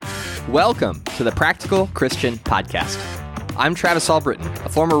Welcome to the Practical Christian Podcast. I'm Travis Albritton, a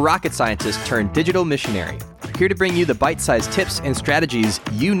former rocket scientist turned digital missionary, here to bring you the bite-sized tips and strategies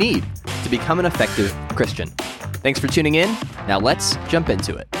you need to become an effective Christian. Thanks for tuning in. Now let's jump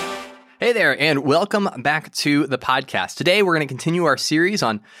into it. Hey there, and welcome back to the podcast. Today, we're going to continue our series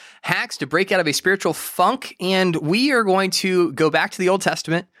on hacks to break out of a spiritual funk, and we are going to go back to the Old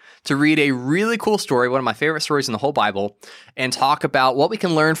Testament to read a really cool story, one of my favorite stories in the whole Bible, and talk about what we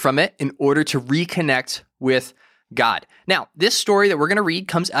can learn from it in order to reconnect with God. Now, this story that we're going to read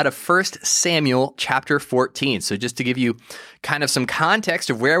comes out of 1 Samuel chapter 14. So just to give you kind of some context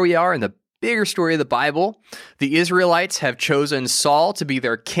of where we are in the bigger story of the Bible, the Israelites have chosen Saul to be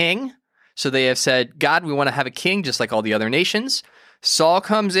their king. So they have said, God, we want to have a king just like all the other nations. Saul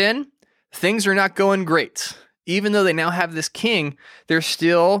comes in. Things are not going great. Even though they now have this king, they're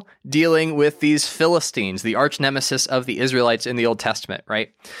still dealing with these Philistines, the arch nemesis of the Israelites in the Old Testament, right?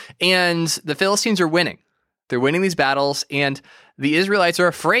 And the Philistines are winning. They're winning these battles, and the Israelites are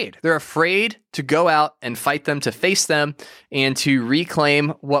afraid. They're afraid to go out and fight them, to face them, and to reclaim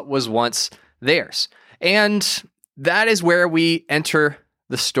what was once theirs. And that is where we enter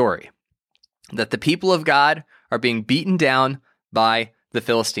the story, that the people of God are being beaten down by the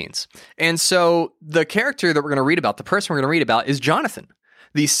Philistines. And so the character that we're going to read about, the person we're going to read about, is Jonathan,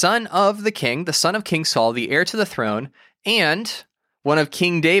 the son of the king, the son of King Saul, the heir to the throne, and one of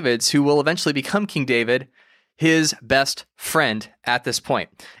King David's, who will eventually become King David, his best friend at this point.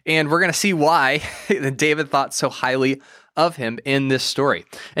 And we're going to see why David thought so highly of him in this story.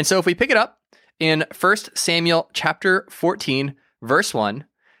 And so if we pick it up in 1 Samuel chapter 14, verse 1,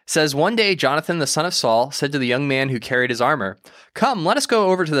 says, one day Jonathan, the son of Saul, said to the young man who carried his armor, come, let us go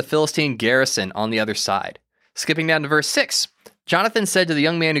over to the Philistine garrison on the other side. Skipping down to verse 6, Jonathan said to the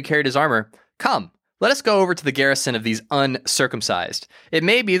young man who carried his armor, come, let us go over to the garrison of these uncircumcised. It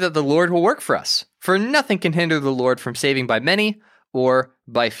may be that the Lord will work for us, for nothing can hinder the Lord from saving by many or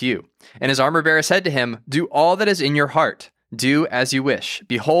by few. And his armor bearer said to him, do all that is in your heart. Do as you wish.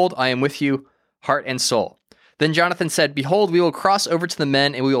 Behold, I am with you, heart and soul. Then Jonathan said, behold, we will cross over to the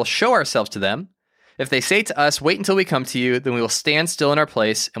men and we will show ourselves to them. If they say to us, wait until we come to you, then we will stand still in our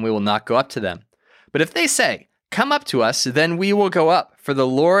place and we will not go up to them. But if they say, come up to us, then we will go up, for the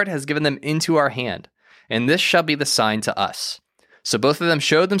Lord has given them into our hand, and this shall be the sign to us. So both of them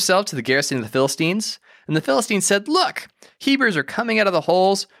showed themselves to the garrison of the Philistines, and the Philistines said, look, Hebrews are coming out of the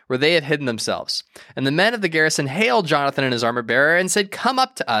holes where they have hidden themselves. And the men of the garrison hailed Jonathan and his armor bearer and said, come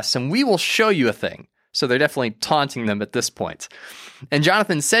up to us, and we will show you a thing. So they're definitely taunting them at this point. And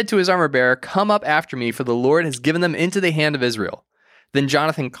Jonathan said to his armor bearer, come up after me, for the Lord has given them into the hand of Israel. Then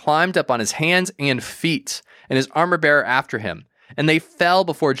Jonathan climbed up on his hands and feet, and his armor bearer after him. And they fell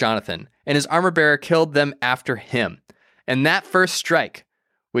before Jonathan, and his armor bearer killed them after him. And that first strike,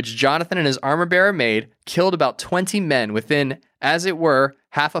 which Jonathan and his armor bearer made, killed about 20 men within, as it were,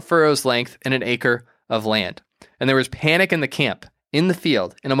 half a furrow's length and an acre of land. And there was panic in the camp, in the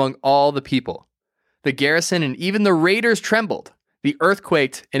field, and among all the people. The garrison and even the raiders trembled. The earth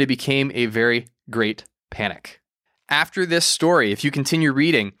quaked, and it became a very great panic. After this story, if you continue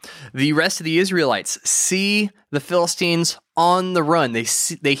reading, the rest of the Israelites see the Philistines on the run.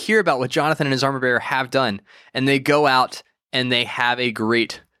 They hear about what Jonathan and his armor bearer have done, and they go out and they have a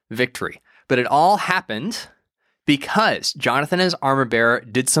great victory. But it all happened because Jonathan and his armor bearer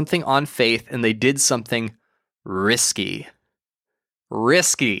did something on faith, and they did something risky.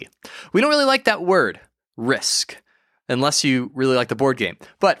 Risky. We don't really like that word, risk, unless you really like the board game.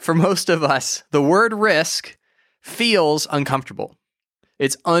 But for most of us, the word risk feels uncomfortable.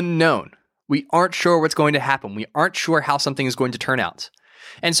 It's unknown. We aren't sure what's going to happen. We aren't sure how something is going to turn out.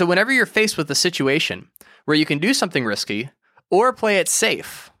 And so whenever you're faced with a situation where you can do something risky or play it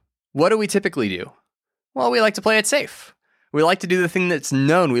safe, what do we typically do? Well, we like to play it safe. We like to do the thing that's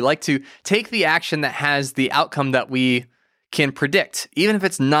known. We like to take the action that has the outcome that we can predict, even if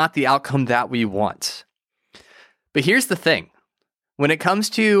it's not the outcome that we want. But here's the thing. When it comes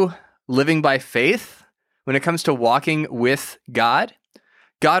to living by faith, when it comes to walking with God,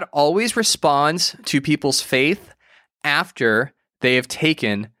 God always responds to people's faith after they have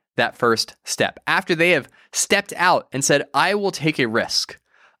taken that first step, after they have stepped out and said, I will take a risk.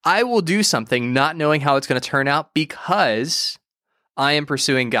 I will do something not knowing how it's going to turn out because I am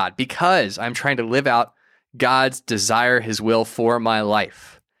pursuing God, because I'm trying to live out God's desire, his will for my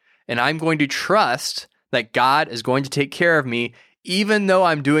life. And I'm going to trust that God is going to take care of me, even though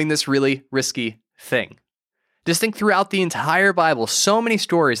I'm doing this really risky thing. Just think throughout the entire Bible, so many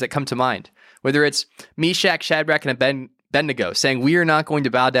stories that come to mind, whether it's Meshach, Shadrach, and Abednego, saying, "We are not going to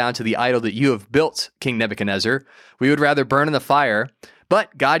bow down to the idol that you have built, King Nebuchadnezzar. We would rather burn in the fire,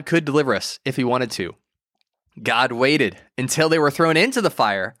 but God could deliver us if he wanted to." God waited until they were thrown into the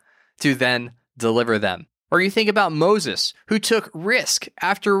fire to then deliver them. Or you think about Moses, who took risk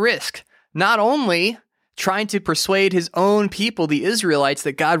after risk, not only trying to persuade his own people, the Israelites,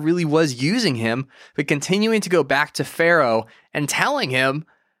 that God really was using him, but continuing to go back to Pharaoh and telling him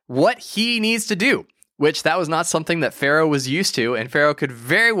what he needs to do, which that was not something that Pharaoh was used to, and Pharaoh could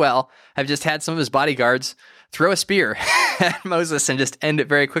very well have just had some of his bodyguards throw a spear at Moses and just end it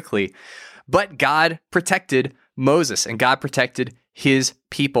very quickly. But God protected Moses, and God protected his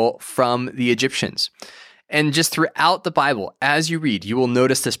people from the Egyptians. And just throughout the Bible, as you read, you will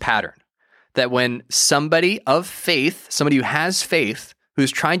notice this pattern, that when somebody of faith, somebody who has faith,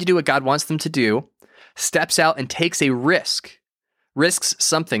 who's trying to do what God wants them to do, steps out and takes a risk, risks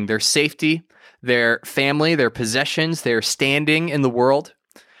something, their safety, their family, their possessions, their standing in the world,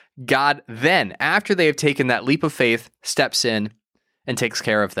 God then, after they have taken that leap of faith, steps in and takes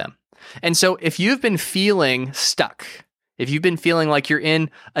care of them. And so if you've been feeling stuck, if you've been feeling like you're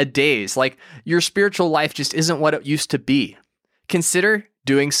in a daze, like your spiritual life just isn't what it used to be, consider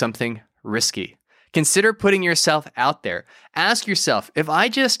doing something risky. Consider putting yourself out there. Ask yourself, if I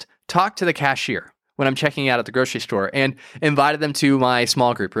just talk to the cashier when I'm checking out at the grocery store and invited them to my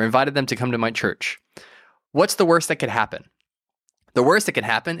small group or invited them to come to my church, what's the worst that could happen? The worst that could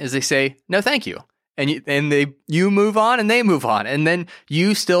happen is they say, "No, thank you." And you move on and they move on. And then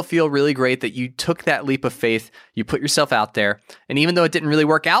you still feel really great that you took that leap of faith, you put yourself out there. And even though it didn't really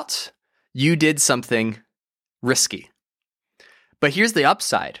work out, you did something risky. But here's the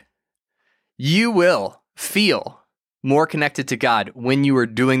upside. You will feel more connected to God when you are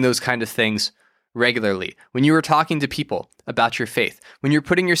doing those kind of things regularly, when you are talking to people about your faith, when you're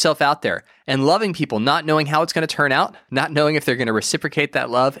putting yourself out there and loving people, not knowing how it's going to turn out, not knowing if they're going to reciprocate that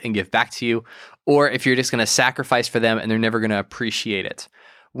love and give back to you, or if you're just going to sacrifice for them and they're never going to appreciate it.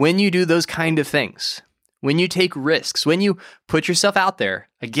 When you do those kind of things, when you take risks, when you put yourself out there,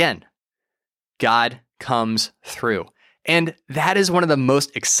 again, God comes through. And that is one of the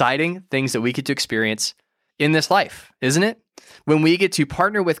most exciting things that we get to experience in this life, isn't it? When we get to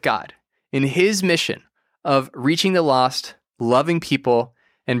partner with God in his mission of reaching the lost, loving people,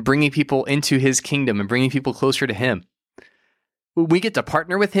 and bringing people into his kingdom and bringing people closer to him. When we get to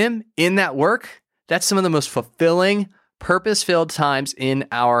partner with him in that work, that's some of the most fulfilling, purpose-filled times in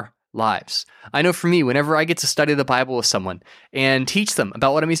our lives. I know for me, whenever I get to study the Bible with someone and teach them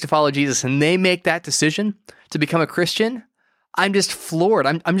about what it means to follow Jesus, and they make that decision to become a Christian, I'm just floored.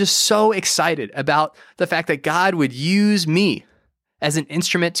 I'm just so excited about the fact that God would use me as an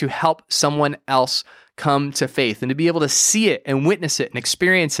instrument to help someone else come to faith, and to be able to see it and witness it and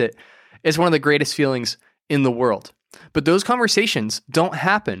experience it is one of the greatest feelings in the world. But those conversations don't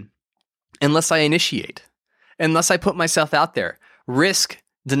happen unless I initiate, unless I put myself out there. Risk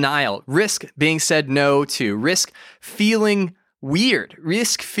denial, risk being said no to, risk feeling weird,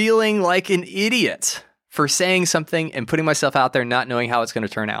 risk feeling like an idiot for saying something and putting myself out there not knowing how it's going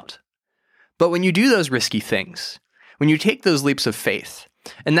to turn out. But when you do those risky things, when you take those leaps of faith,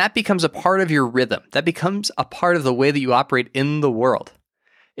 and that becomes a part of your rhythm, that becomes a part of the way that you operate in the world,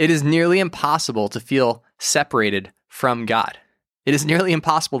 it is nearly impossible to feel separated from God. It is nearly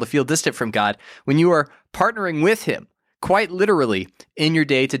impossible to feel distant from God when you are partnering with him, quite literally, in your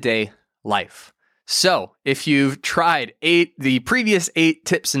day-to-day life. So if you've tried the previous 8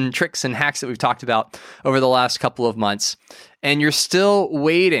 tips and tricks and hacks that we've talked about over the last couple of months, and you're still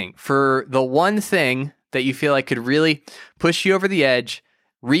waiting for the one thing that you feel like could really push you over the edge,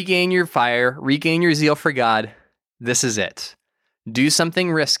 regain your fire, regain your zeal for God, this is it. Do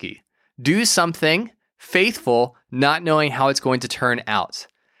something risky. Do something faithful, not knowing how it's going to turn out.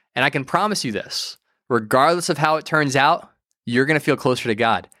 And I can promise you this, regardless of how it turns out, you're going to feel closer to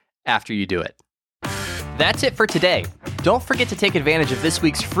God after you do it. That's it for today. Don't forget to take advantage of this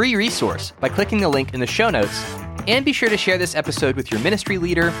week's free resource by clicking the link in the show notes, and be sure to share this episode with your ministry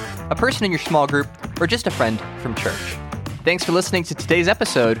leader, a person in your small group, or just a friend from church. Thanks for listening to today's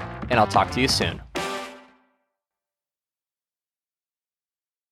episode, and I'll talk to you soon.